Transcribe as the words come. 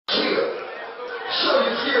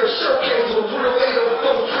give a showcase of real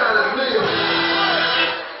 804 trying to live.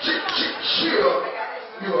 Chill.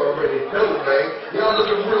 You already know, man. Y'all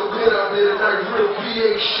looking real good out there tonight, real PA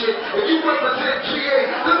shit. If you represent PA,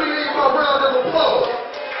 let me give you my round of applause.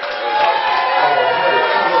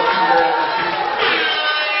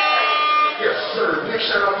 Yes, sir. Big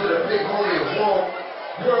shout out to the big homie Wong.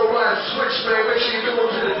 Worldwide Switch, man. Make sure you go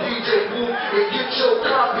to the DJ booth and get your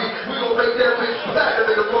copy. We gonna make that bitch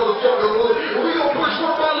platinum in the motherfucking hood. And we gonna push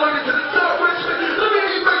one more money to the top, Richmond. Let me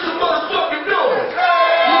hear you make some motherfucking noise.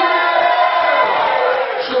 Yeah!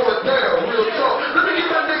 It's going down, real talk. Let me get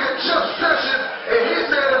my nigga Jeff Sessions and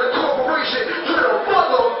Hitman of the Corporation to the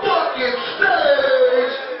motherfucking stage.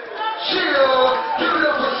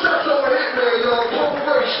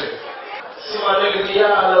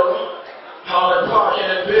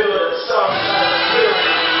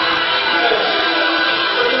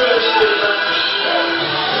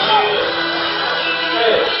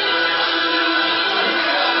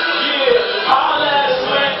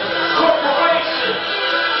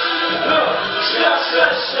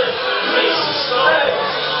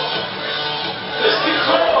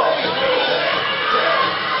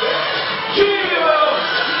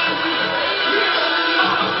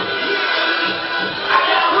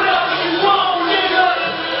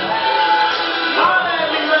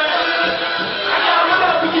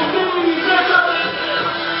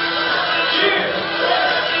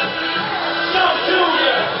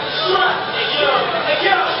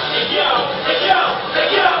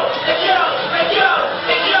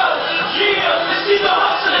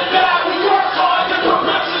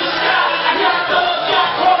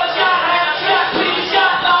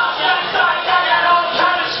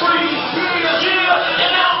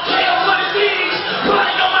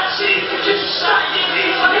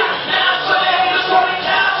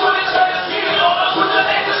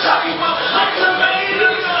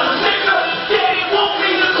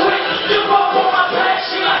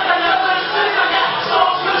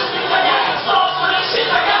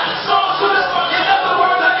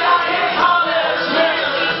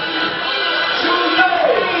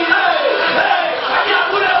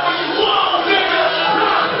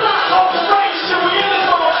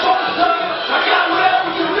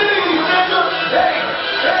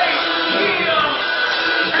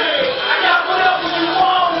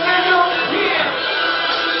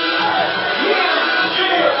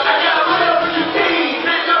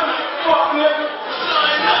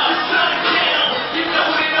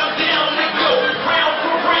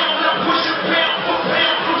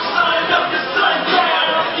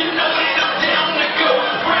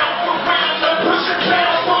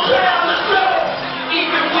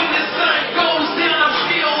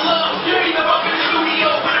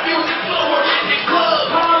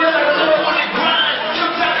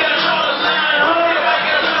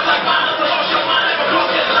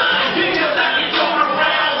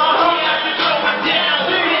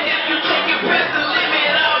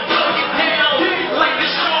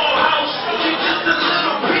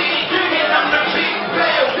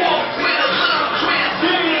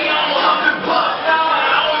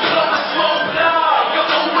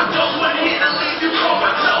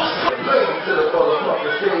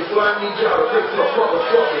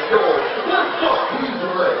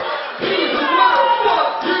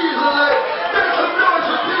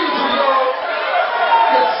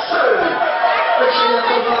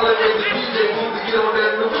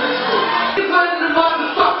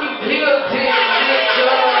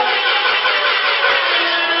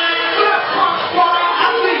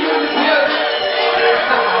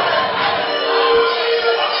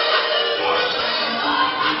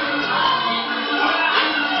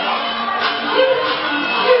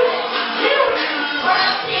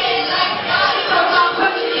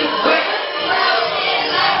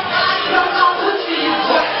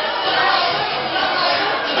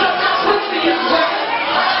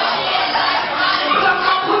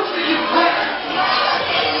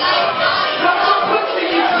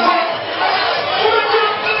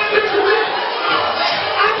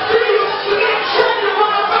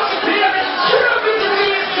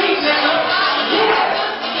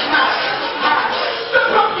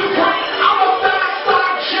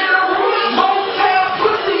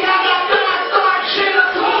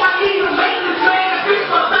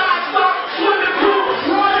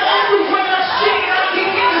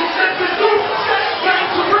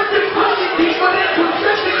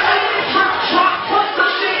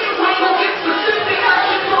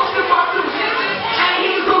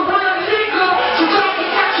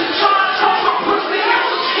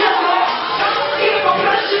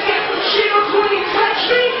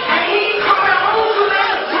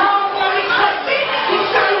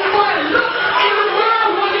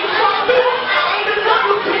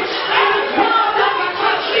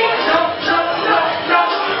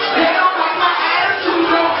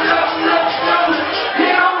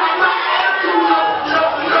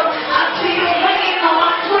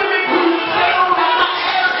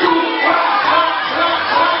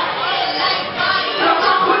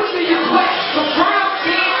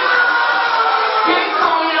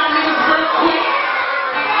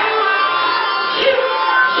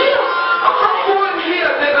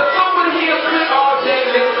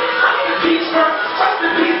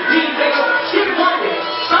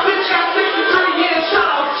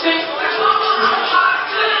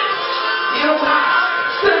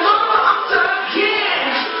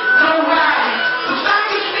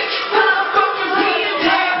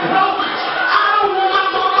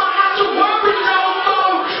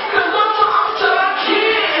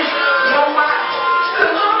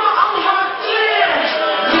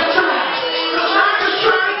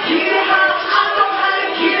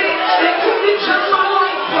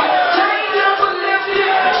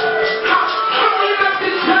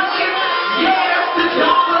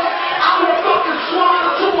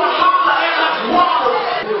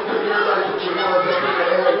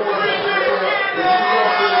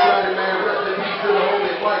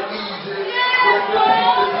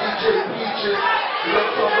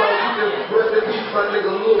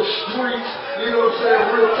 little streets. You know what I'm saying?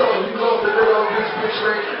 Real talk. You love the nigga on this bitch,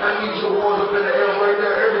 man. I need your ones up in the air right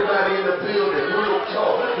now. Everybody in the building. Real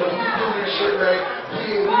talk. Cause we do this shit, man. We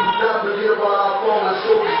do not forget about our fallen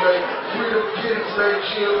soldiers, man. Freedom Kids, man.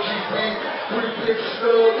 GLGB. Free Big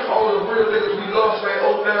Snug. All the real niggas we lost, man.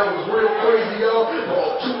 09 was real crazy, y'all.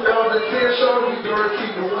 2010, Sean, we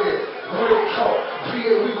guaranteed to win. Real talk. We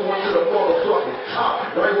going to the motherfucking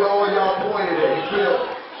top. Right where all y'all pointed at. You feel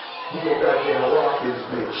me? We gonna goddamn rock this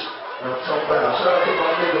bitch. I'm talking about, shout out to my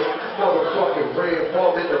nigga, motherfucking Red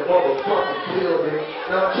Ball in the motherfucking building.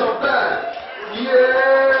 Now I'm talking about,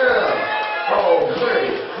 yeah! Oh, man,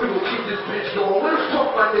 we gonna keep this bitch going. Let's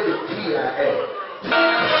talk my nigga T.I.A.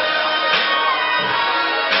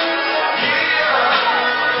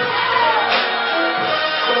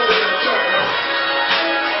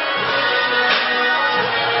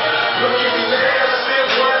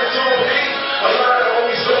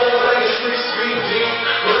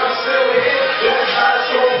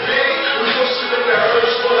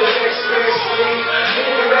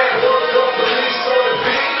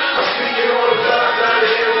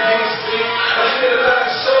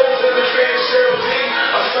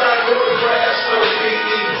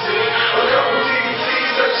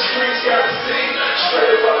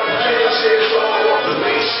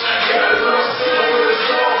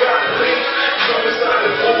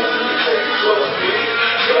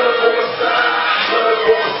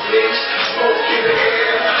 Bitch.